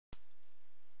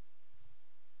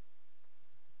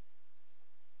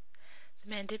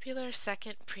Mandibular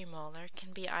second premolar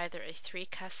can be either a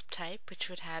three-cusp type, which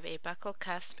would have a buccal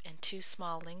cusp and two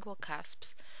small lingual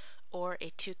cusps, or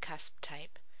a two-cusp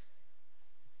type.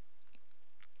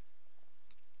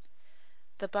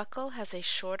 The buccal has a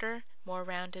shorter, more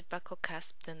rounded buccal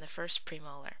cusp than the first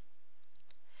premolar.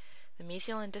 The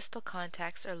mesial and distal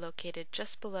contacts are located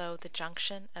just below the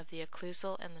junction of the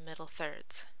occlusal and the middle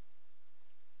thirds.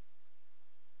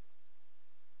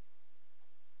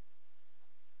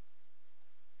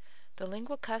 The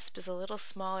lingual cusp is a little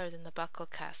smaller than the buccal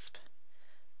cusp,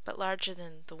 but larger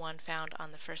than the one found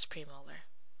on the first premolar.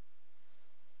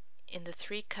 In the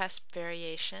three-cusp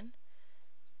variation,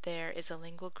 there is a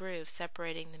lingual groove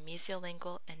separating the mesial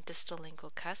lingual and distal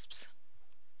lingual cusps.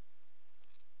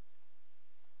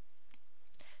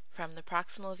 From the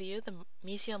proximal view, the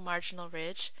mesial marginal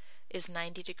ridge is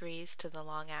 90 degrees to the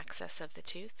long axis of the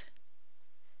tooth.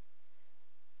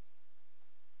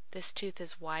 This tooth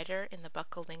is wider in the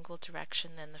buccal lingual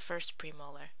direction than the first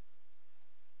premolar.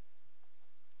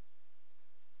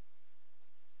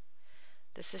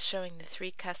 This is showing the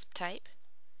three-cusp type.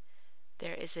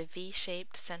 There is a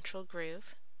V-shaped central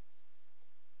groove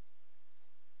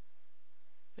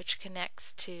which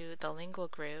connects to the lingual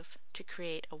groove to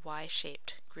create a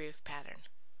Y-shaped groove pattern.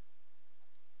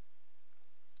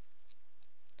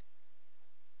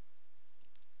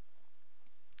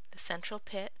 The central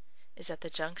pit is at the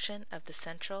junction of the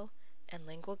central and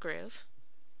lingual groove,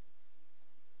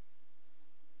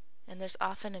 and there's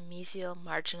often a mesial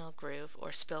marginal groove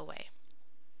or spillway,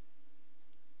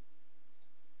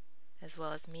 as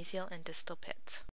well as mesial and distal pits.